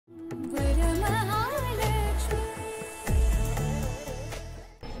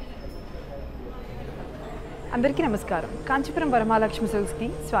అందరికీ నమస్కారం. కాంచీపురం వరమహాలక్ష్మి సిల్క్స్ కి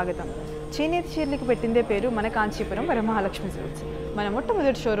స్వాగతం. చేనేత చీరలకు పెట్టిందే పేరు మన కాంచీపురం వరమహాలక్ష్మి సిల్క్స్. మన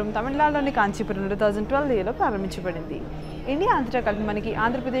మొట్టమొదటి షోరూమ్ తమిళనాడులోని కాంచీపురంలో 2012లో ప్రారంభించబడింది. ఇండియా అంతటా కలిపి మనకి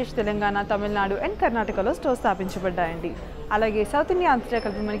ఆంధ్రప్రదేశ్, తెలంగాణ, తమిళనాడు అండ్ కర్ణాటకలో స్టోర్స్ స్థాపించబడ్డాయండి. అలాగే సౌత్ ఇండియా అంతటా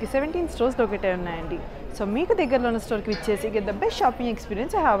కలిపి మనకి 17 స్టోర్స్ లొకేట్ అయి ఉన్నాయండి. సో మీకు దగ్గరలో ఉన్న స్టోర్కి విచ్చేసి get the best shopping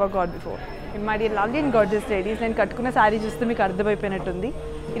experience I have got before. My dear lovely and gorgeous ladies, నేను కట్టుకున్న శారీ చూస్తే మీకు అర్థమైపోయినట్టుంది.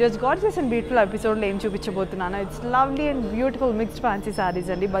 ఈరోజు గార్జియస్ అండ్ బ్యూటిఫుల్ ఎపిసోడ్లో ఏం చూపించబోతున్నాను. It's lovely and beautiful mixed fancy saris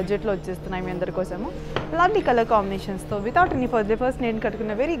అండి. బడ్జెట్లో వచ్చేస్తున్నాయి మీ అందరి కోసము. Lovely colour కాంబినేషన్స్తో without any further first నేను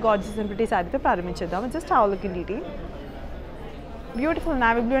కట్టుకున్న very gorgeous and pretty శారీతో ప్రారంభించేద్దాం. Just have look in detail. Beautiful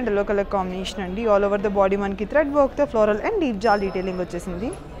navy blue and yellow colour combination అండి. ఆల్ ఓవర్ ద బాడీ మనకి thread వర్క్తో ఫ్లోరల్ అండ్ డీప్ జాల్ డీటెయిలింగ్ వచ్చేసింది.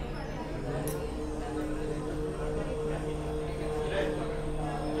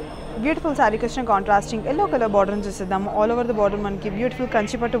 Beautiful శారీకి వచ్చిన contrasting yellow colour border చూసేద్దాము. ఆల్ ఓవర్ ద బార్డర్ మనకి beautiful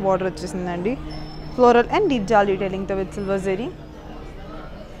కంచిపట్టు border వచ్చేసిందండి. ఫ్లోరల్ అండ్ డీప్ జాల్ డీటెయిలింగ్తో విత్ సిల్వర్ జరీ.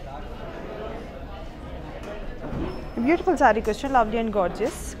 బ్యూటిఫుల్ శారీకి వచ్చిన లవ్లీ అండ్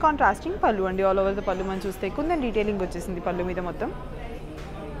గార్జియస్ కాంట్రాస్టింగ్ పళ్ళు అండి. ఆల్ ఓవర్ ద పళ్ళు మనం చూస్తే కుందన్ డీటెయిలింగ్ వచ్చేసింది పళ్ళు మీద మొత్తం.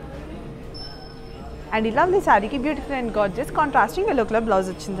 అండ్ ఈ లవ్లీ శారీకి beautiful and gorgeous contrasting yellow colour blouse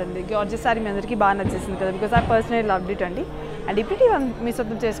వచ్చిందండి. గార్జియస్ శారీ మీ అందరికీ బాగా నచ్చేసింది కదా, because I personally loved it అండి. అండ్ ఇప్పటి మీ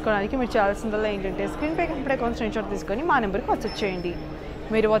సొంతం చేసుకోవడానికి మీరు చేయాల్సిందల్లా ఏంటంటే స్క్రీన్ పై ఇప్పుడే కొంచెం స్క్రీన్ షాట్ తీసుకొని మా నెంబర్కి వాట్సాప్ చేయండి.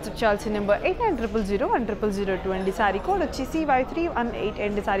 మీరు వాట్సాప్ చేయాల్సిన నెంబర్ 8900010002 అండి. శారీ కోడ్ వచ్చి CY318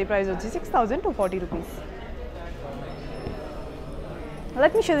 అండ్ శారీ ప్రైస్ వచ్చి 6240 rupees.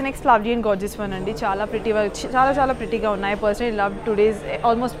 Let me show the next lovely and gorgeous one అండి. చాలా ప్రిటీగా ఉన్నాయి. పర్సనలీ లవ్ టుడేస్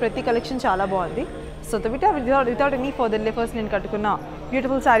ఆల్మోస్ట్ ప్రతి కలెక్షన్ చాలా బాగుంది. సో వితౌట్ ఎనీ ఫర్దర్ లే ఫస్ట్ నేను కట్టుకున్న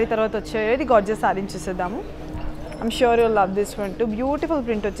బ్యూటిఫుల్ శారీ తర్వాత వచ్చేది గార్జియస్ శారీని చూసేద్దాము. I'm sure you love this one to. Beautiful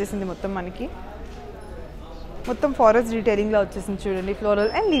print వచ్చేసింది మొత్తం మనకి. మొత్తం ఫారెస్ట్ డీటెయిలింగ్లో వచ్చేసింది చూడండి.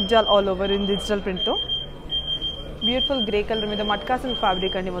 ఫ్లోరల్ అండ్ లీప్ జాల్ all over in digital ప్రింట్తో. Beautiful grey colour మీద మట్కా సిల్క్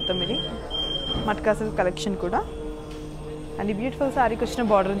ఫ్యాబ్రిక్ అండి మొత్తం ఇది. మట్కా సిల్క్ కలెక్షన్ కూడా. అండ్ ఈ బ్యూటిఫుల్ శారీకి వచ్చిన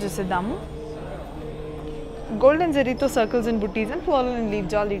బార్డర్ చూసేద్దాము. గోల్డెన్ జరీతో circles and buttis and floral and leap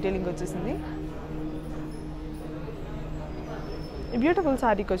జాల్ డీటెయిలింగ్ వచ్చేసింది. ఈ బ్యూటిఫుల్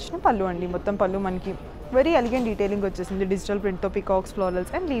శారీకి వచ్చిన పళ్ళు అండి. మొత్తం పళ్ళు మనకి వెరీ ఎలిగెంట్ డీటెయిలింగ్ వచ్చేసింది. Digital ప్రింట్తో peacocks, florals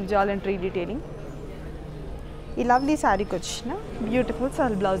and leave జాల్ అండ్ ట్రీ డీటెయిలింగ్. ఈ లవ్లీ శారీకి వచ్చిన బ్యూటిఫుల్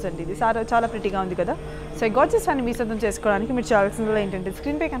సల్ బ్లౌజ్ అండి. ఇది చాలా ప్రిటీగా ఉంది కదా. సో ఈ గార్జియస్ అని మీ సొంతం చేసుకోవడానికి మీరు చేయాల్సిందో ఏంటంటే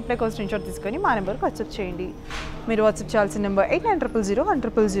స్క్రీన్ పై కంప్లై కోసం స్క్రీన్ షాట్ తీసుకొని మా నెంబర్కి వాట్సాప్ చేయండి. మీరు వాట్సాప్ చేయాల్సిన నెంబర్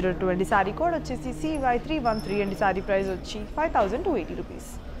 8900010002 అండి. శారీ కోడ్ వచ్చేసి CY313 అండి. శారీ ప్రైస్ వచ్చి 5280 rupees.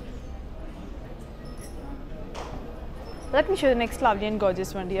 Let me show the next lovely and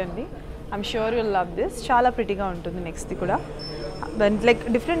gorgeous వండి అండి. I'm sure you'll love this. చాలా ప్రిటీగా ఉంటుంది నెక్స్ట్ కూడా. లైక్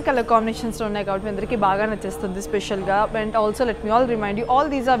డిఫరెంట్ కలర్ కాంబినేషన్స్లో ఉన్నాయి కాబట్టి మీ అందరికీ బాగా నచ్చేస్తుంది స్పెషల్గా. And also let me all remind you all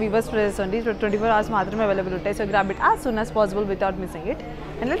these are weavers prices అండి. 24 hours మాత్రమే అవైలబుల్ ఉంటాయి. So grab it as soon as possible without missing it.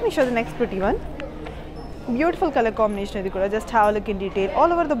 And let me show the next pretty one. Beautiful colour combination ఇది కూడా. Just have look in detail.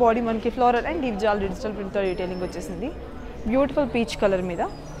 All over the body మనకి floral and deep జాల్ digital ప్రింట్తో detailing వచ్చేసింది. Beautiful peach colour మీద.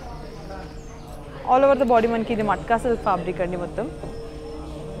 All over the body మనకి ఇది matka silk fabric అండి మొత్తం.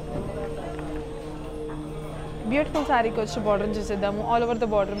 బ్యూటిఫుల్ శారీకి వచ్చి బార్డర్ చూసేద్దాము. ఆల్ ఓవర్ ద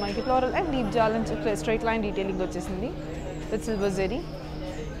బార్డర్ మనకి ఫ్లోరల్ అండ్ డీప్ జాల్ అండ్ స్ట్రైట్ లైన్ డీటెయిలింగ్ వచ్చేసింది విత్ సిల్వర్ జరీ.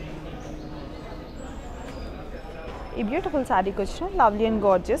 ఈ బ్యూటిఫుల్ శారీకి వచ్చిన లవ్లీ అండ్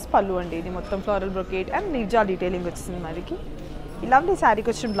గార్జియస్ పళ్ళు అండి. ఇది మొత్తం ఫ్లోరల్ బ్రొకేట్ అండ్ డీప్ జాల్ డీటెయిలింగ్ వచ్చేసింది మనకి. ఈ లవ్లీ శారీకి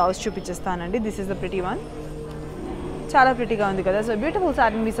వచ్చిన blouse చూపించేస్తానండి. This is the pretty one. చాలా ప్రిటీగా ఉంది కదా. సో బ్యూటిఫుల్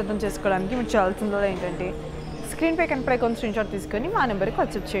శారీని మీ సొంతం చేసుకోవడానికి మీరు చేయాల్సిందో ఏంటంటే స్క్రీన్ పై కనపడే కొంచెం స్క్రీన్ షాట్ తీసుకొని మా నెంబర్కి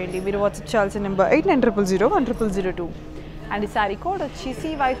వాట్సాప్ చేయండి. మీరు వాట్సాప్ చేయాల్సిన నెంబర్ 8900010002 అండ్ ఈ శారీ కోడ్ వచ్చి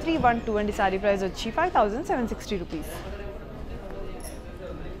CY312 అండ్ ఈ శారీ ప్రైస్ వచ్చి 5760 rupees.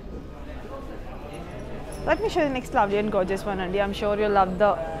 Let me show the next lovely and gorgeous one అండి. I'm sure you love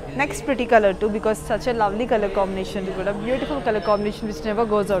the next pretty colour to because such a lovely colour combination. ఇది కూడా beautiful colour combination which never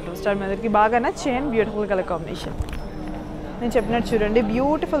goes out of star. మీ అందరికీ బాగా నచ్చే and beautiful colour combination. నేను చెప్పినట్టు చూడండి,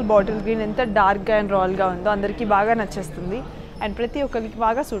 beautiful bottle green ఎంత డార్క్గా అండ్ రాయల్గా ఉందో అందరికీ బాగా నచ్చేస్తుంది. అండ్ ప్రతి ఒక్కరికి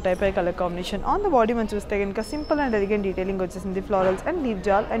బాగా సూట్ అయిపోయే colour combination. On the body మనం చూస్తే కనుక సింపుల్ అండ్ ఎలిగెంట్ డీటెయిలింగ్ వచ్చేసింది. ఫ్లోరల్స్ అండ్ లీవ్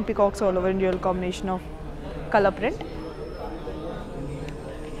జాల్ and peacocks all over in dual combination of colour print.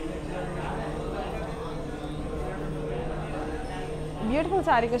 Beautiful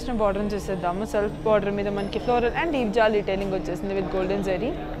శారీకి వచ్చిన బార్డర్ని చూసేద్దాము. సెల్ఫ్ బార్డర్ మీద మనకి ఫ్లోరల్ అండ్ డీప్ జాల్ డీటెయిలింగ్ వచ్చేసింది విత్ గోల్డెన్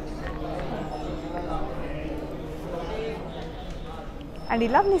జరీ. అండ్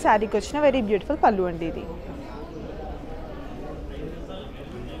ఇలా మీ శారీకి వచ్చిన వెరీ బ్యూటిఫుల్ పళ్ళు అండి ఇది.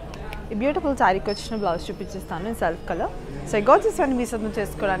 ఈ బ్యూటిఫుల్ శారీకి వచ్చిన బ్లౌజ్ చూపించేస్తాను సెల్ఫ్ కలర్. సో ఈ గార్జియస్ అన్ని మీ సొంతం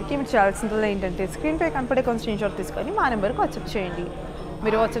చేసుకోవడానికి మీరు చేయాల్సిందో ఏంటంటే స్క్రీన్ పై కనపడే కొంచెం స్క్రీన్ షాట్ తీసుకొని మా నెంబర్కి వాట్సాప్ చేయండి.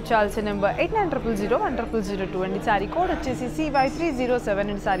 మీరు వాట్సాప్ చేయాల్సిన నెంబర్ 8900010002 అండి. శారీ కోడ్ వచ్చేసి CY307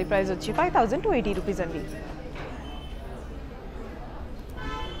 అండి. శారీ ప్రైస్ వచ్చి 5280 రూపీస్ అండి.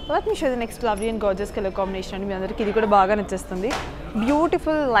 Let me show you the next lovely and gorgeous color combination అండి. మీ అందరికీ ఇది కూడా బాగా నచ్చేస్తుంది.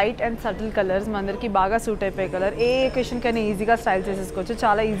 Beautiful light and subtle colours మీ అందరికీ బాగా సూట్ అయిపోయే కలర్. ఏ ఒకేషన్ కైనా ఈజీగా స్టైల్ చేసేసుకోవచ్చు.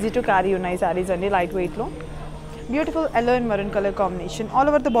 చాలా ఈజీ టు క్యారీ ఉన్నాయి సారీస్ అండి లైట్ వెయిట్లో. Beautiful yellow and maroon colour combination. All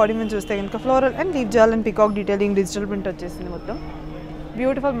over the body మీద చూస్తే కనుక ఫ్లోరల్ అండ్ లీవ్ జాల్ and peacock detailing digital print వచ్చేసింది మొత్తం.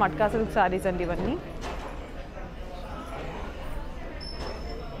 బ్యూటిఫుల్ మట్కా సిల్క్ సారీస్ అండి ఇవన్నీ.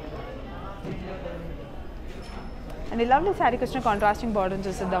 అండ్ ఈ లవ్లీ శారీకి వచ్చిన కాంట్రాస్టింగ్ బార్డర్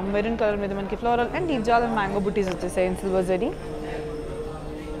చూసేద్దాం. మెరూన్ కలర్ మీద మనకి ఫ్లోరల్ అండ్ లీవ్ జాల్ అండ్ మ్యాంగో బుటీస్ వచ్చేసాయి ఇన్ సిల్వర్ జరీ.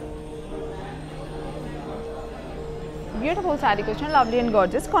 బ్యూటిఫుల్ శారీకి వచ్చిన లవ్లీ అండ్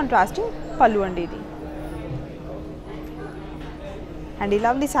గార్జియస్ కాంట్రాస్టింగ్ పళ్ళు అండి ఇది. అండ్ ఈ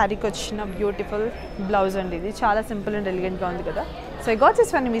లవ్లీ శారీకి వచ్చిన బ్యూటిఫుల్ బ్లౌజ్ అండి ఇది. చాలా సింపుల్ అండ్ ఎలిగెంట్గా ఉంది కదా. సో ఈ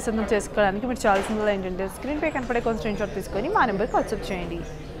గార్జియస్ అన్ని మీ సొంతం చేసుకోవడానికి మీరు చాలాసిందిగా ఏంటంటే స్క్రీన్ పే కనపడే కొంచెం స్క్రీన్ షాట్ తీసుకొని మా నెంబర్కి వాట్సాప్ చేయండి.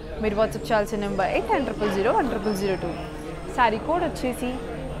 మీరు వాట్సాప్ చేయాల్సిన నెంబర్ 8900010002. శారీ కోడ్ వచ్చేసి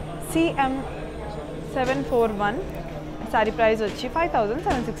CM741. శారీ ప్రైస్ వచ్చి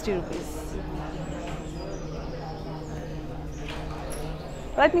 5760 rupees.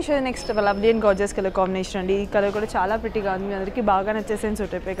 Like me show next lovely and gorgeous colour combination అండి. ఈ కలర్ కూడా చాలా ప్రిటీగా ఉంది. మీ అందరికీ బాగా నచ్చేసేసి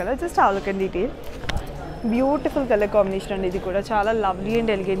సూట్ అయిపోయే colour. Just have look and detail. Beautiful colour combination అండి. ఇది కూడా చాలా లవ్లీ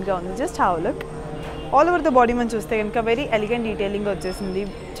అండ్ ఎలిగెంట్గా ఉంది. Just have look. All over the body మనం చూస్తే కనుక వెరీ ఎలిగెంట్ డీటెయిలింగ్ వచ్చేసింది.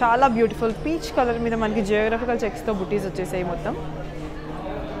 చాలా బ్యూటిఫుల్ పీచ్ కలర్ మీద మనకి జియోగ్రఫికల్ చెక్స్తో బుటీస్ వచ్చేసాయి మొత్తం.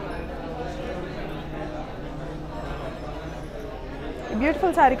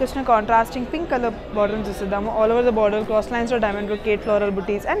 బ్యూటిఫుల్ శారీకి వచ్చిన కాంట్రాస్టింగ్ పింక్ కలర్ బార్డర్ని చూసేద్దాము. All over the border cross లైన్స్లో diamond brocade floral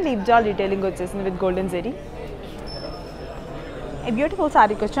buttis and leave జాల్ డీటెయిలింగ్ వచ్చేసింది విత్ గోల్డెన్ జెరీ. ఈ బ్యూటిఫుల్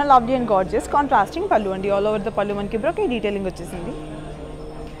శారీకి వచ్చిన లవ్లీ అండ్ గార్జియస్ కాంట్రాస్టింగ్ పళ్ళు అండి. ఆల్ ఓవర్ ద పళ్ళు మనకి బ్రొకేట్ డీటెయిలింగ్ వచ్చేసింది.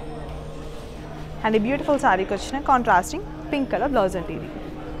 అండ్ ఈ బ్యూటిఫుల్ శారీకి వచ్చిన కాంట్రాస్టింగ్ పింక్ కలర్ బ్లౌజ్ అండి ఇది.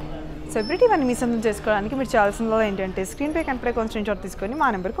 సో ఇవన్నీ మీ సొంతం చేసుకోవడానికి మీరు చేయాల్సిందో ఏంటంటే స్క్రీన్ పే కనపడే కొంచెం స్క్రీన్ షాట్ తీసుకొని మా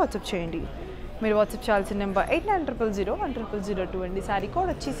నెంబర్కి వాట్సాప్ చేయండి. మీరు వాట్సాప్ చేయాల్సిన నెంబర్ 8900010002 అండి. శారీ కోడ్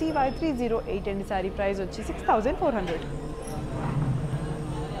వచ్చి CY308 అండి. శారీ ప్రైస్ వచ్చి 6400.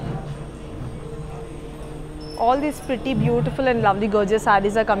 All these pretty, beautiful and lovely gorgeous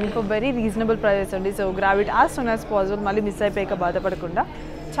sarees are coming for very reasonable prices అండి. So grab it as soon as possible. మళ్ళీ మిస్ అయిపోయాక బాధపడకుండా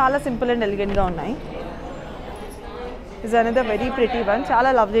చాలా సింపుల్ అండ్ ఎలిగెంట్గా ఉన్నాయి. Is another very pretty one. చాలా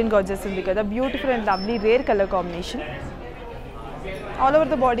lovely and gorgeous ఉంది కదా. Beautiful and lovely rare colour combination. All over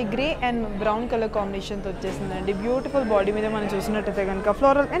the body grey and brown colour కాంబినేషన్తో వచ్చేసిందండి. బ్యూటిఫుల్ బాడీ మీద మనం చూసినట్టయితే కనుక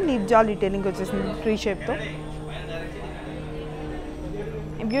ఫ్లోరల్ అండ్ లీవ్ జాల్ డీటెయిలింగ్ వచ్చేసింది ట్రీ షేప్తో.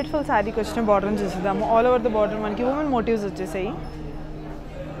 బ్యూటిఫుల్ శారీకి వచ్చిన బార్డర్ని చూసిద్దాము. ఆల్ ఓవర్ ద బార్డర్ మనకి ఉమెన్ మోటివ్స్ వచ్చేసాయి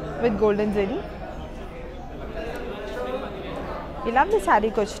విత్ గోల్డెన్ జెరీ. ఈ లవ్లీ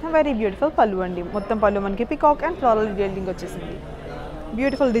శారీకి వచ్చిన వెరీ బ్యూటిఫుల్ పళ్ళు అండి. మొత్తం పళ్ళు మనకి పికాక్ అండ్ ఫ్లోరల్ డీటెయిలింగ్ వచ్చేసింది.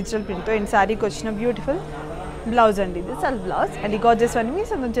 బ్యూటిఫుల్ డిజిటల్ ప్రింట్తో ఈ శారీకి వచ్చిన బ్యూటిఫుల్ బ్లౌజ్ అండి ఇది. Self blouse. అండ్ ఈ గార్జియస్ అన్ని మీ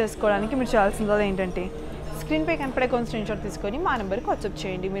సొంతం చేసుకోవడానికి మీరు చేయాల్సిందో ఏంటంటే స్క్రీన్ పే కనపడే కొంచెం స్క్రీన్ షాట్ తీసుకొని మా నెంబర్కి వాట్సాప్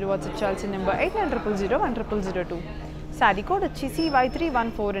చేయండి. మీరు వాట్సాప్ చేయాల్సిన నెంబర్ 8900010002. శారీ కోడ్ వచ్చి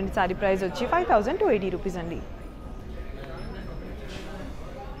CY314 అండి. శారీ ప్రైస్ వచ్చి 5280 రూపీస్ అండి.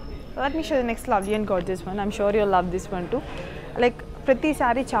 Let me show the next lovely and gorgeous one. I'm sure you'll love this one to. Like ప్రతి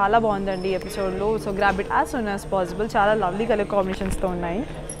శారీ చాలా బాగుందండి ఈ ఎపిసోడ్లో. So grab it as soon as possible. చాలా లవ్లీ కలర్ కాంబినేషన్స్తో ఉన్నాయి.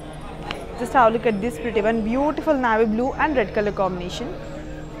 Just have look at this pretty one. Beautiful navy blue and red colour combination.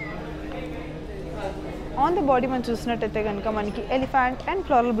 On the body మనం చూసినట్టయితే కనుక మనకి elephant and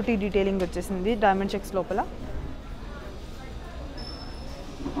floral buti detailing వచ్చేసింది diamond checks లోపల.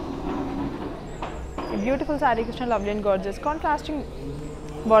 Beautiful శారీకి వచ్చిన లవ్లీ అండ్ గార్జియస్ కాంట్రాస్టింగ్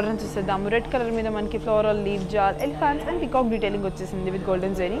బార్డర్ని చూసేద్దాము. రెడ్ కలర్ మీద మనకి ఫ్లోరల్ లీవ్ జాల్ ఎలిఫెంట్స్ అండ్ పికాక్ డీటెయిలింగ్ వచ్చేసింది విత్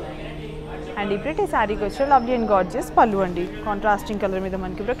గోల్డెన్ జెరీ. అండ్ ఈ ప్రతి శారీకి వచ్చిన లవ్లీ అండ్ గార్జియస్ పళ్ళు అండి. కాంట్రాస్టింగ్ కలర్ మీద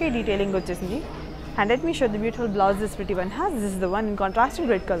మనకి బ్రొకే డీటెయిలింగ్ వచ్చేసింది. And let me show the beautiful blouse this pretty one has. This is the one in contrasting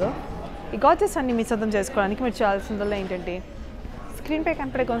red colour. ఈ గార్జియస్ అన్ని మీ సొంతం చేసుకోవడానికి మీరు చేయాల్సిందల్లా ఏంటంటే స్క్రీన్ పే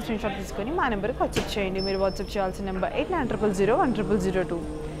కనపడే కొంచెం స్క్రీన్ షాట్ తీసుకొని మా నెంబర్కి వాట్సాప్ చేయండి. మీరు వాట్సాప్ చేయాల్సిన నెంబర్ 8900010002.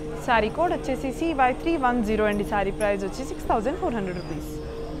 శారీ కోడ్ వచ్చేసి CY310 అండి. శారీ ప్రైస్ వచ్చి 6400 rupees.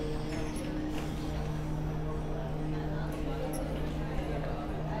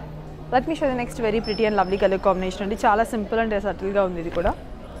 Let me show the next very pretty and lovely colour combination అండి. చాలా సింపుల్ అండ్ సటిల్గా ఉంది ఇది కూడా.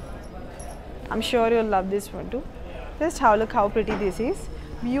 I'm sure you'll love this one to. Just have look how pretty this is.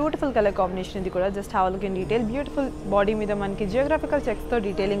 Beautiful colour combination ఇది కూడా. Just have look in detail. Beautiful body మీద మనకి geographical చెక్స్తో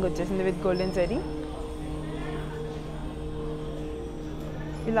detailing వచ్చేసింది విత్ గోల్డెన్ జెరీ.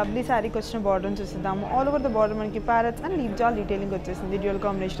 ఈ లవ్లీ శారీకి వచ్చిన బార్డర్ని చూసిద్దాము. ఆల్ ఓవర్ ద బార్డర్ మనకి parrots and leave జాల్ డీటెయిలింగ్ వచ్చేసింది dual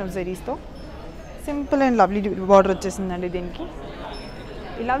combination of జెరీస్తో. Simple and lovely border వచ్చేసిందండి దీనికి.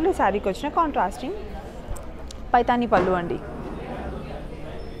 ఈ లవ్లీ శారీకి వచ్చిన కాంట్రాస్టింగ్ పైతానీ పళ్ళు అండి.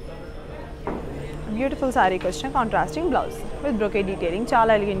 బ్యూటిఫుల్ శారీకి వచ్చిన contrasting blouse with brocade detailing.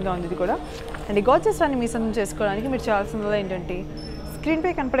 చాలా ఎలిగెంట్గా ఉంది ఇది కూడా. అండ్ ఈ గార్జెస్ అన్ని మీ సొంతం చేసుకోవడానికి మీరు చేయాల్సింది ఏంటంటే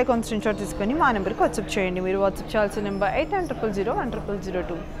స్క్రీన్పై కనపడే కొంచెం స్క్రీన్షాట్ తీసుకొని మా నెంబర్కి వాట్సాప్ చేయండి. మీరు వాట్సాప్ చేయాల్సిన నెంబర్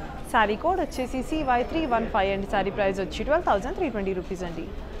 8900010002. శారీ కోడ్ వచ్చేసి CY315 అండి. శారీ ప్రైస్ వచ్చి 12,320 రూపీస్ అండి.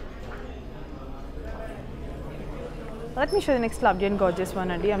 Let me show the next lovely and gorgeous one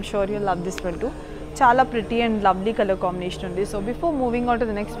అండి. I'm sure you love this one two. చాలా pretty and lovely colour combination ఉంది. So before moving on to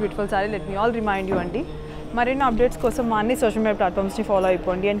the next beautiful sorry let me all remind you అండి, మరిన్ని updates కోసం మా అన్ని social media ప్లాట్ఫామ్స్ని follow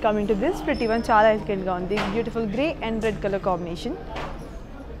అయిపోండి. And coming to this pretty one, చాలా ఎలిగెంట్గా ఉంది. Beautiful grey and red colour combination.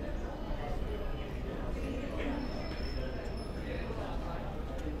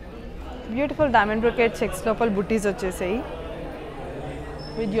 Beautiful diamond brocade checks లోపల బుట్టీస్ వచ్చేసాయి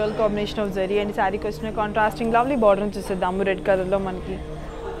with dual combination of zari. And శారీకి వచ్చిన కాంట్రాస్టింగ్ లవ్లీ బార్డర్ చూసేద్దాము. రెడ్ కలర్లో మనకి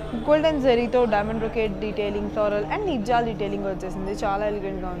గోల్డెన్ జరీతో diamond brocade detailing, floral and నిబ్జాల్ detailing వచ్చేసింది. చాలా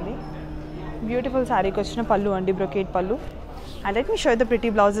ఎలిగెంట్గా ఉంది. బ్యూటిఫుల్ శారీకి వచ్చిన పళ్ళు అండి, బ్రోకేడ్ పళ్ళు. And let me show the pretty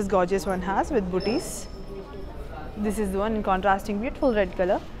blouses gorgeous one has with buttis. This is the one in contrasting beautiful red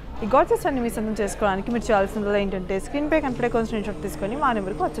colour. ఈ గార్జియస్ అన్ని మీ సొంతం చేసుకోవడానికి మీరు చేయాల్సింది ఏంటంటే స్క్రీన్పై కనపడే కొంచెం స్క్రీన్షాట్ తీసుకొని మా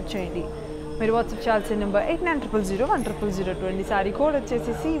నెంబర్కి వాట్సాప్ చేయండి. మీరు వాట్సాప్ చేయాల్సిన నెంబర్ 8900010002 అండి. శారీ కోడ్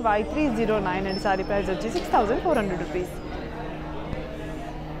వచ్చేసి CY309 అండి. శారీ ప్రైస్ వచ్చి 6,400 rupees.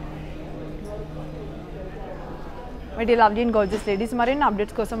 My lovely and gorgeous ladies, మరిన్ని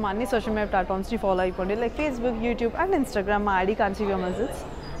అప్డేట్స్ కోసం మా అన్ని సోషల్ మీడియా ప్లాట్ఫామ్స్ని ఫాలో అయిపోండి. Like Facebook, YouTube and Instagram. మా ఐడి Kancheepuram Silks.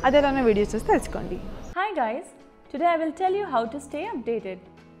 అదేలానే వీడియోస్ చూసి తెలుసుకోండి. Hi guys, today I will tell you how to stay updated.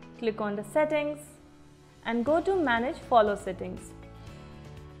 Click on the settings and go to manage follow settings.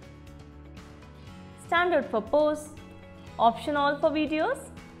 Standard for posts, option all for videos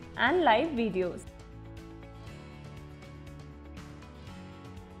and live videos.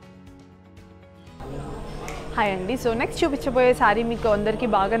 Hi అండి. So next చూపించబోయే శారీ మీకు అందరికీ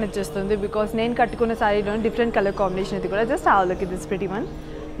బాగా నచ్చేస్తుంది because నేను కట్టుకున్న శారీలో different colour combination. ఇది కూడా just have look at this pretty one.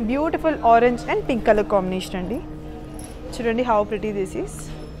 Beautiful orange and pink colour combination అండి. చూడండి హౌ ప్రిటీ దిస్ ఈస్.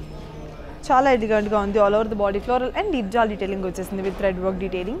 చాలా ఎలిగెంట్గా ఉంది. All over the body floral and నిబ్జాల్ detailing వచ్చేసింది with thread work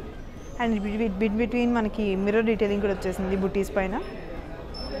detailing. And between మనకి mirror detailing కూడా వచ్చేసింది బుటీస్ పైన.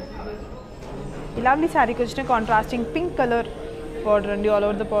 ఇలాంటి శారీకి వచ్చిన కాంట్రాస్టింగ్ పింక్ కలర్ బార్డర్ అండి. ఆల్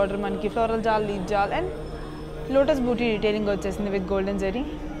ఓవర్ ద బార్డర్ మనకి ఫ్లోరల్ జాల్, లీఫ్ జాల్ అండ్ లోటస్ బూటీ డీటెయిలింగ్ వచ్చేసింది విత్ గోల్డెన్ జరీ.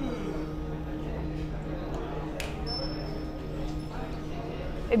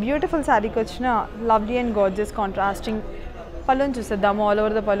 ఈ బ్యూటిఫుల్ శారీకి వచ్చిన లవ్లీ అండ్ గార్జియస్ కాంట్రాస్టింగ్ పళ్ళుని చూసేద్దాము. ఆల్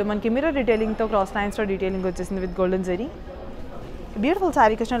ఓవర్ ద పళ్ళు మనకి మిర్రర్ డీటెయిలింగ్తో క్రాస్ లైన్స్తో డీటెయిలింగ్ వచ్చేసింది విత్ గోల్డెన్ జరీ. బ్యూటిఫుల్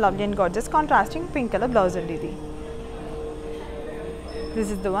శారీకి వచ్చిన lovely and gorgeous contrasting pink colour blouse అండి ఇది.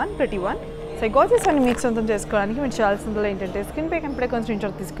 This is the one pretty one. So ఈ గార్జియస్ అన్ని మీకు సొంతం చేసుకోవడానికి మీరు చేయాల్సిందో ఏంటంటే స్క్రీన్పై కనపడే కొంచెం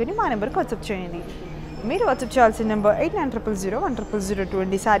స్క్రీన్షాట్ తీసుకుని మా నెంబర్కి వాట్సాప్ చేయండి. మీరు వాట్సాప్ చేయాల్సిన నెంబర్ 8900010002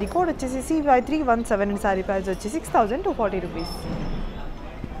 అండి. శారీ కోడ్ వచ్చేసి CY317 అండి. శారీ ప్రైస్ వచ్చి 6,240 రూపీస్.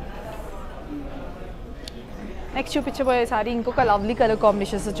 నెక్స్ట్ చూపించబోయే శారీ ఇంకొక లవ్లీ కలర్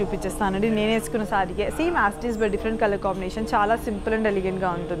కాంబినేషన్స్ చూపించేస్తానండి. నేను వేసుకున్న శారీకే same యాస్టీస్ but different colour combination. చాలా సింపుల్ అండ్ ఎలిగెంట్గా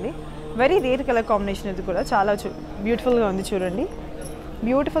ఉంటుంది. Very rare colour combination. ఇది కూడా చాలా బ్యూటిఫుల్గా ఉంది. చూడండి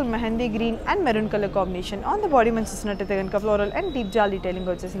beautiful mehndi green and maroon colour combination. On the body మనం చూసినట్టయితే కనుక ఫ్లోరల్ అండ్ డీప్ జాల్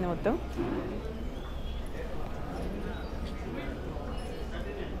డీటెయిలింగ్ వచ్చేసింది మొత్తం.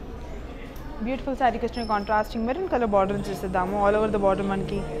 బ్యూటిఫుల్ శారీకి వచ్చిన కాంట్రాస్టింగ్ మెరూన్ కలర్ బార్డర్ చూసేద్దాము. ఆల్ ఓవర్ ద బార్డర్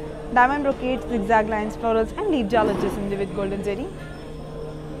మనకి diamond బ్రోకేడ్స్, zigzag lines, florals and leaf జాల్ వచ్చేసింది విత్ గోల్డెన్ జరీ.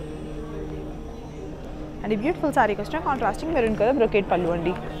 అండ్ ఈ బ్యూటిఫుల్ శారీకి వచ్చిన కాంట్రాస్టింగ్ మెరూన్ కలర్ బ్రోకేడ్ పళ్ళు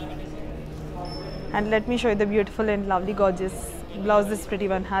అండి. And let me show the beautiful and lovely gorgeous blouse this pretty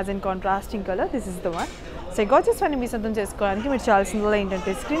one has in contrasting colour. This is the one. So gorgeous అన్ని మీ సొంతం చేసుకోవడానికి మీరు చేయాల్సిందో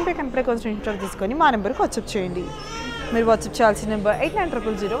ఏంటంటే స్క్రీన్పై కనపడే కొంచెం స్క్రీన్షాట్ తీసుకొని మా నెంబర్కి వాట్సాప్ చేయండి. మీరు వాట్సాప్ చేయాల్సిన నెంబర్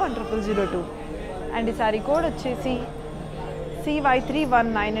 8900010002 అండ్ ఈ శారీ కోడ్ వచ్చేసి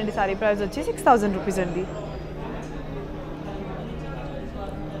CY319 అండి. శారీ ప్రైస్ వచ్చి 6,000 రూపీస్ అండి.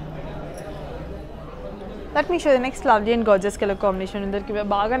 Let me show the next lovely and gorgeous colour combination. అందరికి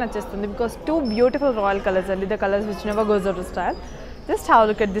బాగా నచ్చేస్తుంది because two beautiful royal colours అండి. The colours which never goes out of style. Just have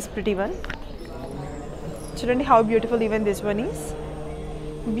look at this pretty one. చూడండి how beautiful even this one is.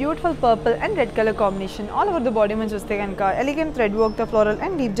 Beautiful purple and red colour combination. All over the body మనం చూస్తే కనుక elegant thread వర్క్తో floral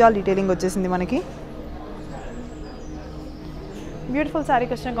and deep జాల్ detailing వచ్చేసింది మనకి. Beautiful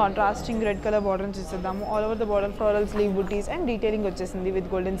శారీకి వచ్చిన కాంట్రాస్టింగ్ రెడ్ కలర్ బార్డర్ చూసేద్దాము. All over the border florals, leave buttis and detailing వచ్చేసింది విత్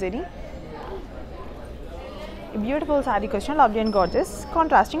గోల్డెన్ జరీ. బ్యూటిఫుల్ శారీకి వచ్చిన లవ్లీ అండ్ గార్జియస్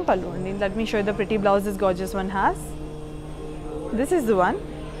కాంట్రాస్టింగ్ పళ్ళు అండి. Let me show the pretty blouse this gorgeous one has. This is the one.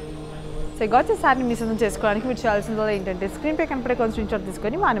 So gorgeous శారీని మీ సొంతం చేసుకోవడానికి మీరు చేయాల్సిందో ఏంటంటే స్క్రీన్పై కనపడే కొంచెం స్క్రీన్షాట్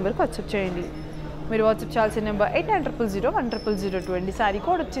తీసుకొని మా నెంబర్కి వాట్సాప్ చేయండి. మీరు వాట్సాప్ చేయాల్సిన నెంబర్ 8900010002 అండి. శారీ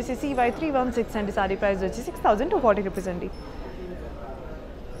కోడ్ వచ్చేసి CY316 అండి. శారీ ప్రైస్ వచ్చి 6240 రూపీస్ అండి.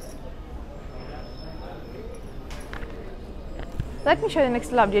 Let me show the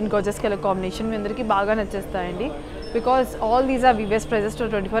next lovely and gorgeous colour combination. మీ అందరికీ బాగా నచ్చేస్తాయండి. Because all these are VVS prices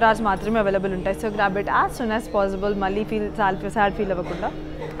 24 hours మాత్రమే అవైలబుల్ ఉంటాయి. So grab it as soon as possible. మళ్ళీ సాడ్ ఫీల్ అవ్వకుండా.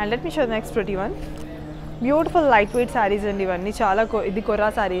 And let me show the next pretty one. Beautiful light weight saris అండి ఇవన్నీ. చాలా ఇది కొర్రా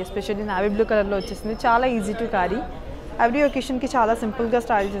శారీ, ఎస్పెషల్లీ నావీ బ్లూ కలర్లో వచ్చేసింది. చాలా ఈజీ టు క్యారీ. ఎవ్రీ ఒకేషన్కి చాలా సింపుల్గా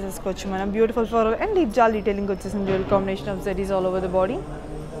స్టైల్ చేసేసుకోవచ్చు మనం. బ్యూటిఫుల్ ఫ్లోరల్ అండ్ డీప్ జాల్ డీటెయిలింగ్ వచ్చేసింది. Dual combination of zaris all over the body.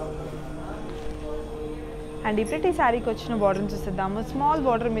 And ఈ ప్రతి శారీకి వచ్చిన బార్డర్ని చూసేద్దాము. స్మాల్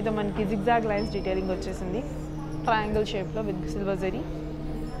బార్డర్ మీద మనకి జిగ్జాగ్ లైన్స్ డీటెయిలింగ్ వచ్చేసింది ట్రయాంగిల్ షేప్లో విత్ సిల్వర్ జరీ.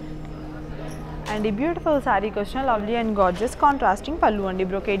 అండ్ ఈ బ్యూటిఫుల్ శారీకి వచ్చిన లవ్లీ అండ్ గార్జియస్ కాంట్రాస్టింగ్ పళ్ళు అండి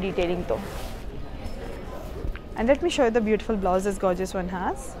brocade డీటెయిలింగ్తో. And let me show you the beautiful blouse this gorgeous one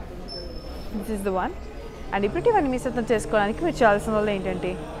has. This is the one. And ఈ pretty one మీ సొంతం చేసుకోవడానికి మీరు చేయాల్సిన వాళ్ళు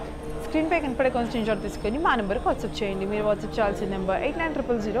ఏంటంటే స్క్రీన్పై కనపడే కొంచెం స్క్రీన్షాట్ తీసుకొని మా నెంబర్కి వాట్సాప్ చేయండి. మీరు వాట్సాప్ చేయాల్సిన నెంబర్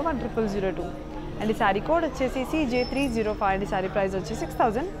 8900010002. అండ్ ఈ శారీ కోడ్ వచ్చేసి CJ305 అండ్ ఈ శారీ ప్రైస్ వచ్చి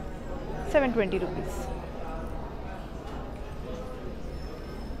 6720 rupees.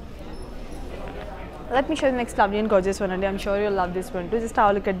 Let me show you the next lovely and gorgeous one and I'm sure you'll love this one too. Just have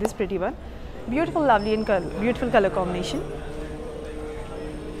a look at this pretty one. Beautiful lovely and beautiful color combination.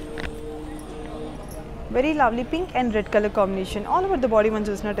 Very lovely pink and red color combination. All over the body man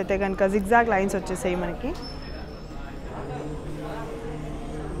chusinattaithe ganaka zigzag lines vachchesayi manaki.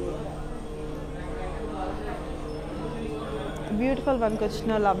 Beautiful one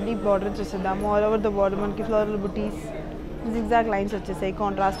kochina lovely border chusedamu. All over the border manaki floral booties, zigzag lines vachchesayi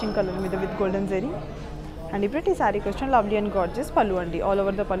contrasting color మీద with golden zari. And ఈ pretty saree question lovely and gorgeous pallu andi. All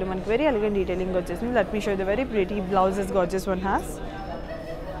over the pallu manaki very elegant detailing వచ్చేసింది. Let me show you the very pretty blouse this gorgeous one has.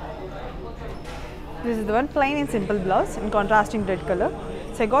 This is the one plain and simple blouse in contrasting red color.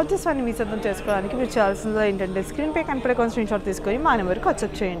 So gorgeous one మీ సొంతం చేసుకోవడానికి మీరు చేయాల్సింది ఏంటంటే screen పై కనపడే కొంచెం screenshot తీసుకొని మా నెంబర్కి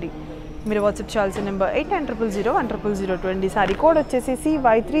వాట్సాప్ చేయండి. మీరు వాట్సాప్ చేయాల్సిన నెంబర్ 8900010002 అండి. సారీ కోడ్ వచ్చేసి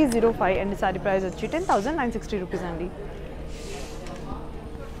CY305 అండ్ సారీ ప్రైస్ వచ్చి 10,960 రూపీస్ అండి.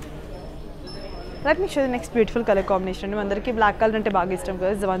 Let me show you the next beautiful color combination. మీ అందరికీ బ్లాక్ కలర్ అంటే బాగా ఇష్టం కదా.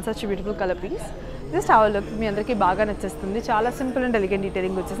 It's one such beautiful color piece. Just have a look. మీ అందరికీ బాగా నచ్చేస్తుంది. చాలా సింపుల్ అండ్ ఎలిగెంట్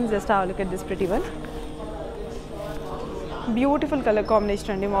డీటెయిలింగ్ వచ్చేసింది. Just have a look at this pretty one. Beautiful color combination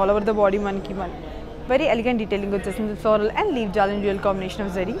అండి. All over the body మనకి very elegant detailing వచ్చేసింది. Floral and leaf jal and dual combination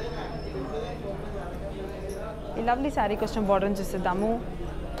of zari. ఈ lovely saree కోసం border చూసేద్దాము.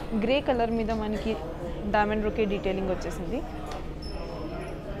 Grey colour మీద మనకి diamond brocade detailing వచ్చేసింది.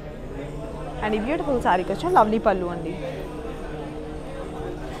 And a beautiful saree question lovely pallu andi.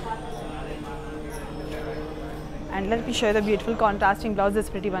 And let me show you the beautiful contrasting blouse this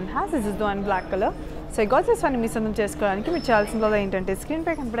pretty one has. This is the one black color. So I got this one మీ సొంతం చేసుకోవడానికి మీరు చేయాల్సింది ఏంటంటే screen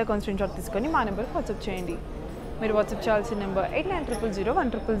పై కనపడే కొంచెం screenshot తీసుకొని మా నెంబర్కి వాట్సాప్ చేయండి. మీరు వాట్సాప్ చేయాల్సిన నెంబర్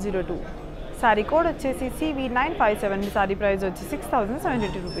 8900010002. సారీ కోడ్ వచ్చేసి CV957. సారీ ప్రైస్ వచ్చి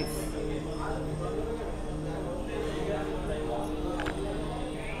 6,780 rupees.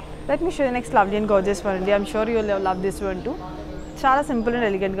 Let me show you the next lovely and gorgeous one అండి. I'm sure you will love this one too. చాలా సింపుల్ అండ్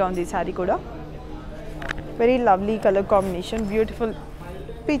ఎలిగెంట్గా ఉంది ఈ శారీ కూడా. Very lovely colour combination. Beautiful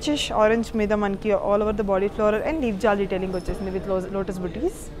peachish orange మీద మనకి all over the body floral and leaf జాల్ detailing వచ్చేసింది with lotus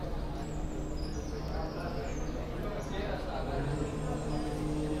buttis.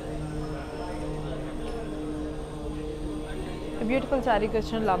 Beautiful శారీకి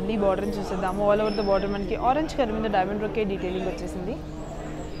వచ్చిన లవ్లీ బార్డర్ని చూసేద్దాము. ఆల్ ఓవర్ ద బార్డర్ మనకి ఆరెంజ్ కలర్ మీద డైమండ్ బ్రోకేడ్ డీటెయిలింగ్ వచ్చేసింది.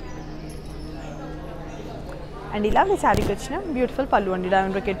 And ఈ lovely saree కి వచ్చిన బ్యూటిఫుల్ పళ్ళు అండి.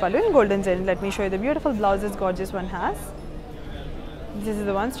 డైమండ్ బ్రోకేడ్ పళ్ళు in golden zari. Let me show you the beautiful blouse this gorgeous one has. This is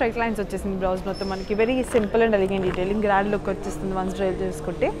the one straight lines వచ్చేసింది బ్లౌజ్ మొత్తం మనకి very simple and elegant detailing grand look వచ్చేస్తుంది once డ్రైల్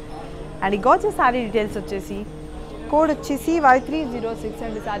చేసుకుంటే. And ఈ gorgeous sorry details వచ్చేసి code వచ్చి CY306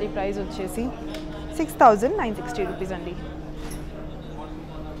 and sorry price వచ్చేసి 6,960 rupees అండి.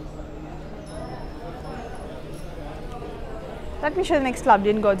 Let me show you the next lovely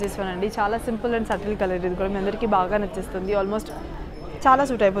and gorgeous one అండి. చాలా సింపుల్ అండ్ సటిల్ కలర్. ఇది కూడా మీ అందరికీ బాగా నచ్చేస్తుంది. ఆల్మోస్ట్ చాలా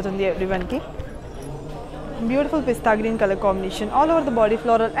సూట్ అయిపోతుంది ఎవ్రీవన్కి. Beautiful pista green colour combination. All over the body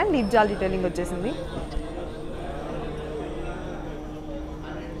floral and leaf జాల్ డీటెయిలింగ్ వచ్చేసింది.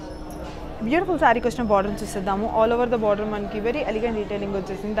 బ్యూటిఫుల్ శారీకి వచ్చిన బార్డర్ చూసేద్దాము. ఆల్ ఓవర్ ద బార్డర్ మనకి వెరీ ఎలిగెంట్ డీటెయిలింగ్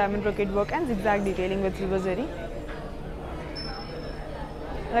వచ్చేసింది. Diamond brocade work and zigzag detailing with silver zari.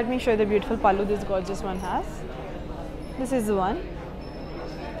 Let me show you the beautiful pallu this gorgeous one has. This is the one.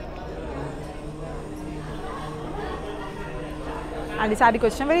 And ఈ శారీకి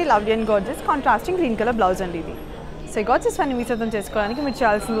వచ్చిన very lovely and gorgeous contrasting green colour blouse అండి ఇది. So ఈ gorgeous అన్ని మీ సొంతం చేసుకోవడానికి మీరు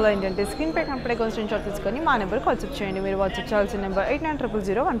చేయాల్సిందో ఏంటంటే స్క్రీన్ పై కనపడే కొంచెం స్క్రీన్ షాట్ తీసుకొని మా నెంబర్కి వాట్సాప్ చేయండి. మీరు వాట్సాప్ చేయాల్సిన నెంబర్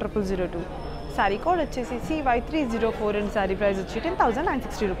 8900010002. శారీ కోడ్ వచ్చేసి CY304 అండ్ శారీ ప్రైస్ వచ్చి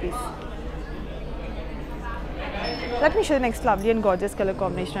 10,960 rupees. Let me show the next lovely and gorgeous color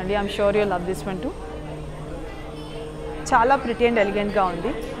combination అండి. I'm sure you'll love this one too. చాలా ప్రిటీ అండ్ ఎలిగెంట్గా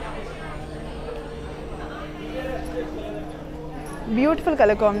ఉంది. Beautiful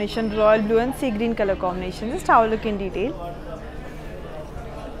color combination, royal blue and sea green color combination. Just have a look in detail.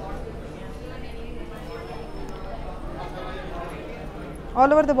 All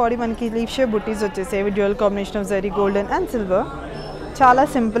over the body manaki leaf shape booties vachese with dual combination of zari, golden and silver. Chala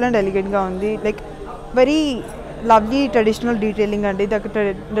simple and elegant ga undi. Like very lovely traditional detailing andi.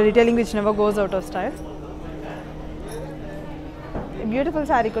 The detailing which never goes out of style. Beautiful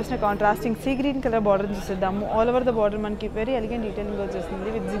శారీకి వచ్చిన contrasting sea green colour border చూసేద్దాము. All over the border మనకి very elegant detailing వచ్చేస్తుంది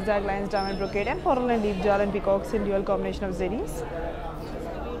with zigzag lines, diamond brocade and floral and leaf జాల్ and peacocks in dual combination of zaris.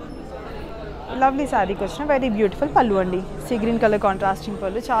 Lovely శారీకి వచ్చిన very beautiful పళ్ళు అండి. సీ గ్రీన్ కలర్ కాంట్రాస్టింగ్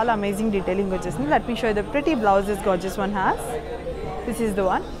పళ్ళు, చాలా అమేజింగ్ డీటెయిలింగ్ వచ్చేసింది. Let me show the pretty blouse this gorgeous one has. This is the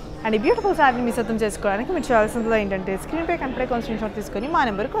one. And ఈ beautiful శారీని మీ సొంతం చేసుకోవడానికి మీరు చేయాల్సిందిలో ఏంటంటే స్క్రీన్ పై కనపడే కొంచెం స్క్రీన్ షాట్ తీసుకొని మా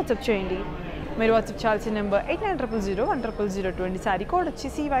నెంబర్కి వాట్సాప్ చేయండి. మీరు వాట్సాప్ చేయాల్సిన నెంబర్ 8900010002 అండి. శారీ కోడ్ వచ్చి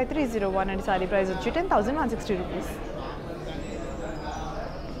CY301 అండి. శారీ ప్రైస్ వచ్చి 10,160 రూపీస్.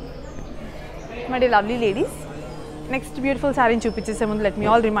 మరి లవ్లీ లేడీస్, నెక్స్ట్ బ్యూటిఫుల్ శారీని చూపించేసే ముందు let me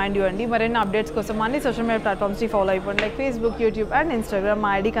all remind you అండి, మరిన్ని అప్డేట్స్ కోసం అన్ని సోషల్ మీడియా ప్లాట్ఫామ్స్ని ఫాలో అయిపోండి. Like Facebook, YouTube and Instagram.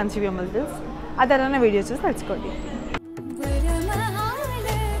 మా ఐడి Kancheepuram Silks. అది అలానే వీడియోస్ చూసి తెలుసుకోండి.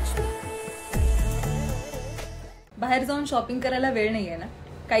 बाहेर जाऊन शॉपिंग करायला वेळ नाही आहे ना,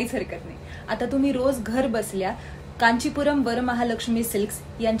 काहीच हरकत नाही. आता तुम्ही रोज घर बसल्या कांचीपुरम वरमहालक्ष्मी सिल्क्स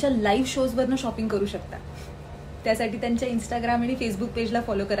यांच्या लाईव्ह शोजवरनं शॉपिंग करू शकता. त्यासाठी त्यांच्या इंस्टाग्राम आणि फेसबुक पेजला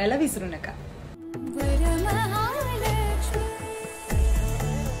फॉलो करायला विसरू नका.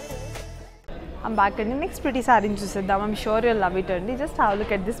 I'm back and the next pretty saree చూసేద్దాం. I'm sure you'll love it అండి. Just have a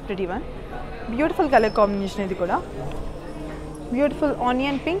look at this pretty one. Beautiful color combination ఇది కూడా. Beautiful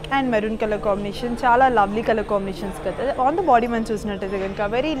onion pink and maroon colour combination, చాలా lovely colour combinations కదా. On the body మనం చూసినట్టయితే కనుక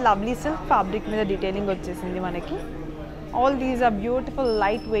very lovely silk fabric మీద detailing వచ్చేసింది మనకి. All these are beautiful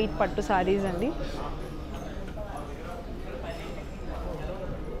light weight పట్టు సారీస్ అండి.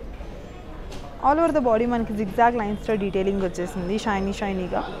 ఆల్ ఓవర్ ద బాడీ మనకి జిగ్జాగ్ లైన్స్తో డీటెయిలింగ్ వచ్చేసింది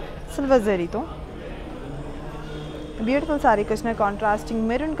షైనీగా సిల్వర్ జరీతో. బ్యూటిఫుల్ సారీకి వచ్చిన కాంట్రాస్టింగ్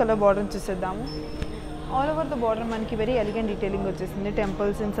మెరూన్ కలర్ బార్డర్ చూసేద్దాము. ఆల్ ఓవర్ ద బార్డర్ మనకి వెరీ ఎలిగెంట్ డీటెయిలింగ్ వచ్చేసింది.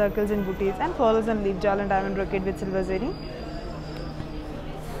 Temples and circles and buttis and florals and leaf జాల్ and diamond brocade with silver zari.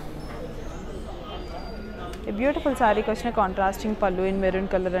 Beautiful శారీకి వచ్చిన కాంట్రాస్టింగ్ పళ్ళు ఇన్ మెరూన్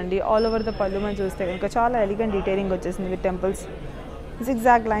కలర్ అండి. ఆల్ ఓవర్ ద పళ్ళు మనం చూస్తే కనుక చాలా ఎలిగెంట్ డీటెయిలింగ్ వచ్చేసింది with temples,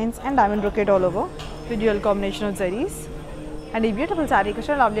 zigzag lines and diamond brocade all over with dual combination of zaris. And ఈ బ్యూటిఫుల్ శారీకి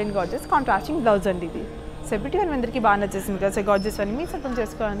వచ్చిన lovely and gorgeous contrasting blouse అండి ఇది. సో బ్యూటీ అని అందరికీ బాగా నచ్చేసింది కదా. సో గార్జియస్ అని మీ సొంతం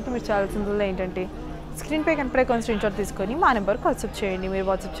చేసుకోవడానికి మీరు చేయాల్సిందో ఏంటంటే స్క్రీన్ పై కనపడే కొంచెం స్క్రీన్ షాట్ తీసుకొని మా నెంబర్కి వాట్సాప్ చేయండి. మీరు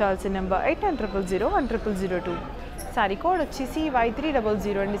వాట్సాప్ చేయాల్సిన నెంబర్ 8900010002. శారీ కోడ్ వచ్చి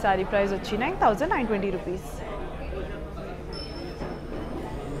CY300 అండి. శారీ ప్రైస్ వచ్చి 9,920 రూపీస్.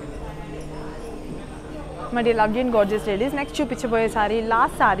 మరి lovely and gorgeous ladies, next చూపించబోయే శారీ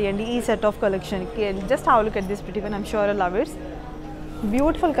లాస్ట్ శారీ అండి ఈ set of కలెక్షన్కి. Just have look at this pretty one. I'm sure love it's.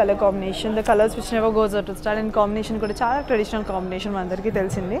 Beautiful colour combination, the colours which never goes out of style. And combination కూడా చాలా traditional combination మనందరికీ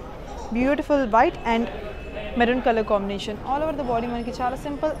తెలిసింది. Beautiful white and maroon colour combination. All over the body మనకి చాలా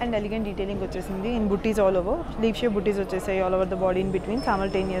simple and elegant detailing వచ్చేసింది in buttis all over. Leaf shape బుటీస్ వచ్చేసాయి all over the body in between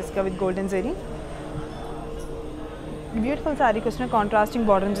సైమల్టేనియస్గా with golden zari. Beautiful శారీకి వచ్చిన contrasting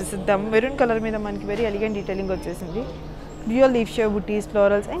border చూసిద్దాం. Maroon colour మీద మనకి very elegant detailing వచ్చేసింది. Dual leaf shape buttis,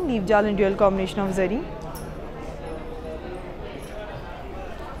 florals and leaf జాల్ and dual combination of zari.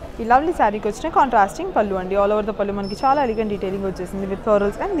 ఈ lovely శారీకి వచ్చిన కాంట్రాస్టింగ్ పళ్ళు అండి. ఆల్ ఓవర్ ద పళ్ళు మనకి చాలా ఎలిగెంట్ డీటెయిలింగ్ వచ్చేసింది విత్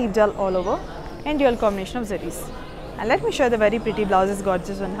ఫ్లోరల్స్ అండ్ లీఫ్ జాల్ all over and dual combination of zaris. And let me show the very pretty blouses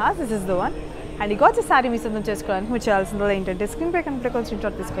gorgeous one has. This is the one. And ఈ gorgeous sari మీ సొంతం చేసుకోవడానికి మీరు చేయాల్సిందో ఏంటంటే స్క్రీన్ పై కనపడే కొంచెం స్క్రీన్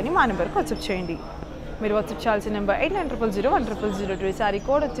షాట్ తీసుకొని మా నెంబర్కి వాట్సాప్ చేయండి. మీరు వాట్సాప్ చేయాల్సిన నెంబర్ 8900010002. శారీ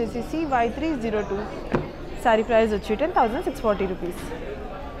కోడ్ వచ్చేసి CY302. శారీ ప్రైస్ వచ్చి 10,640 rupees.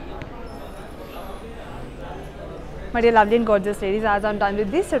 My dear lovely and gorgeous ladies, as I'm done with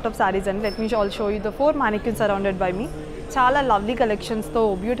this set of sarees and let me all show you the 4 mannequins surrounded by me. Chala lovely collections తో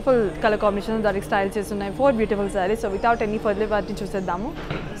beautiful color combinations దానికి style చేస్తున్నాయి. 4 beautiful sarees. So without any further వాటిని చూసేద్దాము.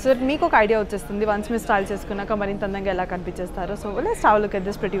 So మీకు ఒక idea వచ్చేస్తుంది once మీరు style చేసుకున్నాక మరింత అందంగా ఎలా కనిపించేస్తారో. So let's have a look at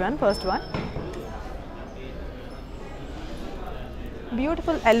this pretty one. First one,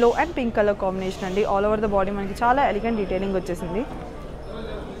 beautiful yellow and pink colour combination అండి. ఆల్ ఓవర్ ద బాడీ మనకి చాలా ఎలిగెంట్ డీటెయిలింగ్ వచ్చేసింది.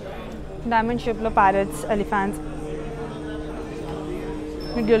 డైమండ్ షేప్లో parrots, elephants,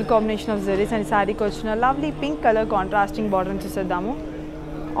 dual combination of zaris and శారీకి వచ్చిన lovely pink colour contrasting border చూసేద్దాము.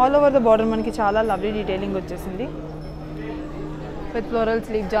 All over the border మనకి చాలా లవ్లీ డీటెయిలింగ్ వచ్చేసింది. with floral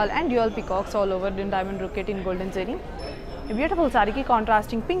sleeve jal and dual peacocks all over in diamond brocade in golden zari. A beautiful saree ki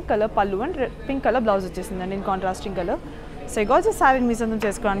contrasting pink color pallu and pink color blouse వచ్చేసిందండి in contrasting color. So ఈ గాజెస్ సారీని మీ సొంతం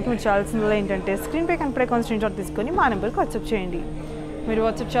చేసుకోవడానికి మీరు చేయాల్సింది ఏంటంటే screen పై కనపడే screen shot తీసుకొని మా నెంబర్కి వాట్సాప్ చేయండి. మీరు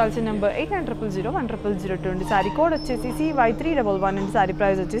వాట్సాప్ చేయాల్సిన నెంబర్ 8900010002 అండి. సారీ కోడ్ వచ్చేసి CY311 అండి. సారీ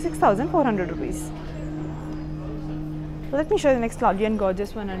ప్రైస్ వచ్చి 6400 rupees. Let me show the next lovely and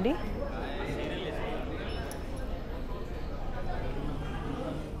గాజెస్ one అండి.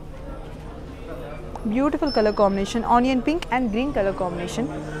 Beautiful colour combination, onion pink and green colour combination.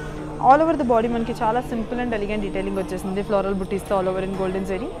 All over the body మనకి చాలా సింపుల్ అండ్ ఎలిగెంట్ డీటెయిలింగ్ వచ్చేసింది floral బుటీస్తో all over in golden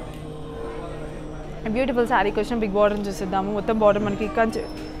zari. Beautiful శారీకి వచ్చిన big border చూసేద్దాము. మొత్తం border మనకి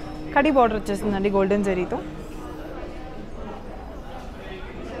కడి border వచ్చేసిందండి గోల్డెన్ జరీతో.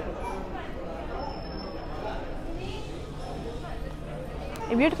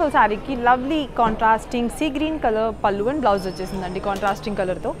 ఈ బ్యూటిఫుల్ శారీకి lovely contrasting sea green colour పళ్ళు అండ్ బ్లౌజ్ వచ్చేసిందండి కాంట్రాస్టింగ్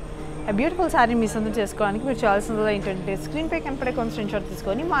కలర్తో. ఆ బ్యూటిఫుల్ శారీ మీ సొంతం చేసుకోవడానికి మీరు చేయాల్సింది ఏంటంటే స్క్రీన్ పై కనపడే స్క్రీన్ షాట్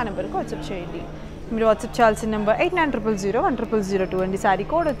తీసుకొని మా నెంబర్కి వాట్సాప్ చేయండి. మీరు వాట్సాప్ చేయాల్సిన నెంబర్ 8900010002 అండి. శారీ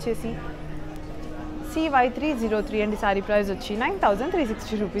కోడ్ వచ్చేసి CY303 అండి. శారీ ప్రైస్ వచ్చి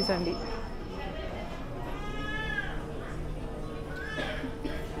 9360 రూపీస్ అండి.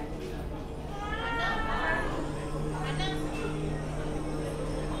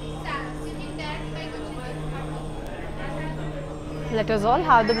 Let us all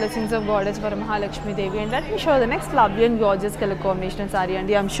have the blessings of Goddess Varamahalakshmi Devi, and let me show the next lovely and gorgeous color combination saree. And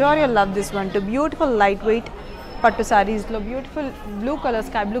I'm sure you'll love this one too. Beautiful lightweight pattu sarees lo beautiful blue color,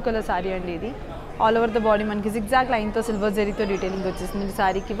 sky blue color saree and idi. All over the body manki zigzag line tho silver zari tho detailing vachesindi.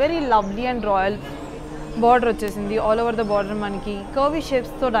 Saree ki very lovely and royal border vachesindi. All over the border manki curvy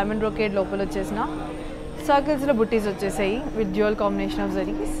shapes tho diamond brocade lopala vachesina circles lo booties vachesayi with dual combination of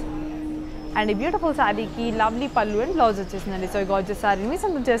zaris. And ఈ beautiful శారీకి lovely పళ్ళు and blouse వచ్చేసిందండి. So ఈ గాజెస్ శారీని మీ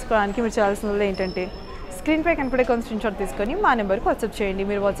సొంతం చేసుకోవడానికి మీరు చేయాల్సిన ఏంటంటే స్క్రీన్ పై కనపడే స్క్రీన్ షాట్ తీసుకొని మా నెంబర్కి వాట్సాప్ చేయండి.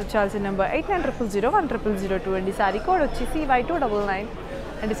 మీరు వాట్సాప్ చేయాల్సిన నెంబర్ 8900010002 అండి. శారీ కోడ్ వచ్చి CY299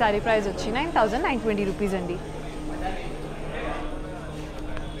 అండ్ శారీ ప్రైస్ వచ్చి 9920 రూపీస్ అండి.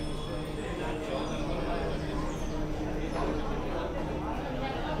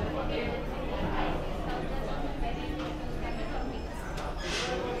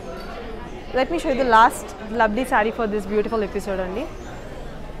 Let me show you the last lovely saree for this beautiful episode అండి.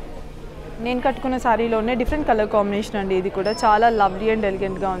 నేను కట్టుకున్న సారీలోనే డిఫరెంట్ కలర్ కాంబినేషన్ అండి. ఇది కూడా చాలా లవ్లీ అండ్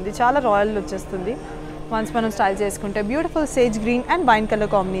ఎలిగెంట్గా ఉంది. చాలా రాయల్ వచ్చేస్తుంది వన్స్ మనం స్టైల్ చేసుకుంటే. Beautiful Sage green and wine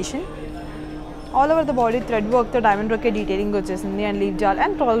colour combination. All over the body thread వర్క్తో డైమండ్ బ్రోకే డీటెయిలింగ్ వచ్చేసింది అండ్ లీవ్ జాల్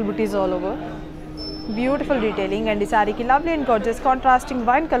and floral buttis all over. Beautiful detailing and ఈ శారీకి lovely and gorgeous contrasting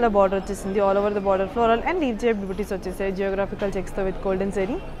wine colour border వచ్చేసింది. All over the border floral and leave జేప్ బుటీస్ వచ్చేసాయి geographical చెక్స్తో with golden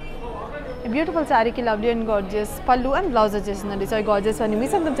zari. Beautiful శారీకి lovely and gorgeous పళ్ళు and blouse వచ్చేసిందండి. So ఈ gorgeous అన్ని మీ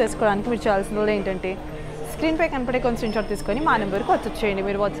సొంతం చేసుకోవడానికి మీరు చేయాల్సిన ఏంటంటే స్క్రీన్ పై కనపడే స్క్రీన్ షాట్ తీసుకొని మా నెంబర్కి వాట్సాప్ చేయండి.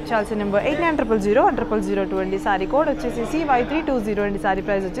 మీరు వాట్సాప్ చేయాల్సిన నెంబర్ 8900010002 అండి. శారీ కోడ్ వచ్చేసి CY320 అండి. శారీ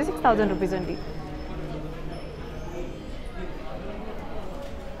ప్రైస్ వచ్చి 6000 రూపీస్ అండి.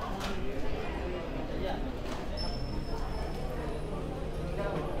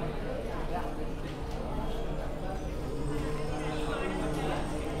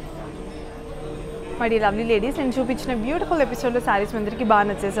 మరి లవ్లీ లేడీస్, నేను చూపించిన బ్యూటిఫుల్ ఎపిసోడ్లో శారీస్ అందరికీ బాగా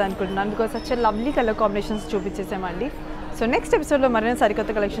నచ్చేసాయి అనుకుంటున్నాను. Because such lovely colour combinations చూపించేసామండి. So next ఎపిసోడ్లో మరిన్ని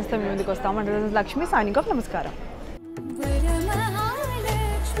సరికొత్త కలెక్షన్స్తో మీ ముందుకు వస్తాము. అంటే లక్ష్మి సైనింగ్ ఆఫ్. నమస్కారం.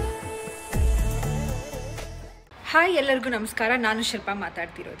 ಹಾಯ್ ಎಲ್ಲರಿಗೂ ನಮಸ್ಕಾರ. ನಾನು ಶಿಲ್ಪಾ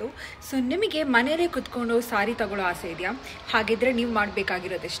ಮಾತಾಡ್ತಿರೋದು. ಸೊ ನಿಮಗೆ ಮನೆಯಲ್ಲೇ ಕುತ್ಕೊಂಡು ಸಾರಿ ತಗೊಳ್ಳೋ ಆಸೆ ಇದೆಯಾ? ಹಾಗಿದ್ರೆ ನೀವು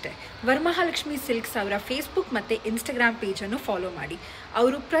ಮಾಡಬೇಕಾಗಿರೋದಿಷ್ಟೇ, ವರಮಹಾಲಕ್ಷ್ಮಿ ಸಿಲ್ಕ್ಸ್ ಅವರ ಫೇಸ್ಬುಕ್ ಮತ್ತು ಇನ್ಸ್ಟಾಗ್ರಾಮ್ ಪೇಜನ್ನು ಫಾಲೋ ಮಾಡಿ.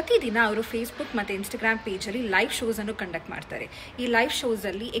 ಅವರು ಪ್ರತಿದಿನ ಅವರು ಫೇಸ್ಬುಕ್ ಮತ್ತು ಇನ್ಸ್ಟಾಗ್ರಾಮ್ ಪೇಜಲ್ಲಿ ಲೈವ್ ಶೋಸನ್ನು ಕಂಡಕ್ಟ್ ಮಾಡ್ತಾರೆ. ಈ ಲೈವ್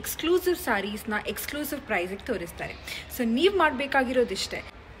ಶೋಸಲ್ಲಿ ಎಕ್ಸ್ಕ್ಲೂಸಿವ್ ಸಾರೀಸ್ನ ಎಕ್ಸ್ಕ್ಲೂಸಿವ್ ಪ್ರೈಸಿಗೆ ತೋರಿಸ್ತಾರೆ. ಸೊ ನೀವು ಮಾಡಬೇಕಾಗಿರೋದಿಷ್ಟೇ,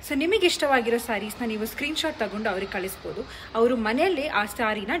 ಸೊ ನಿಮಗೆ ಇಷ್ಟವಾಗಿರೋ ಸ್ಯಾರೀಸ್ನ ನೀವು ಸ್ಕ್ರೀನ್ಶಾಟ್ ತಗೊಂಡು ಅವ್ರಿಗೆ ಕಳಿಸ್ಬೋದು. ಅವರು ಮನೆಯಲ್ಲೇ ಆ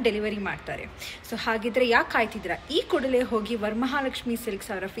ಸ್ಯಾರಿನ ಡೆಲಿವರಿ ಮಾಡ್ತಾರೆ. ಸೊ ಹಾಗಿದ್ರೆ ಯಾಕೆ ಕಾಯ್ತಿದ್ದೀರಾ? ಈ ಕೂಡಲೇ ಹೋಗಿ ವರಮಹಾಲಕ್ಷ್ಮಿ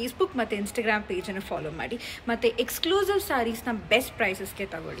ಸಿಲ್ಕ್ಸ್ ಅವರ ಫೇಸ್ಬುಕ್ ಮತ್ತು ಇನ್ಸ್ಟಾಗ್ರಾಮ್ ಪೇಜನ್ನು ಫಾಲೋ ಮಾಡಿ ಮತ್ತು ಎಕ್ಸ್ಕ್ಲೂಸಿವ್ ಸ್ಯಾರೀಸ್ನ ಬೆಸ್ಟ್ ಪ್ರೈಸಸ್ಗೆ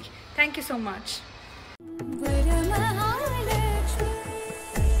ತಗೊಳ್ಳಿ. Thank you so much.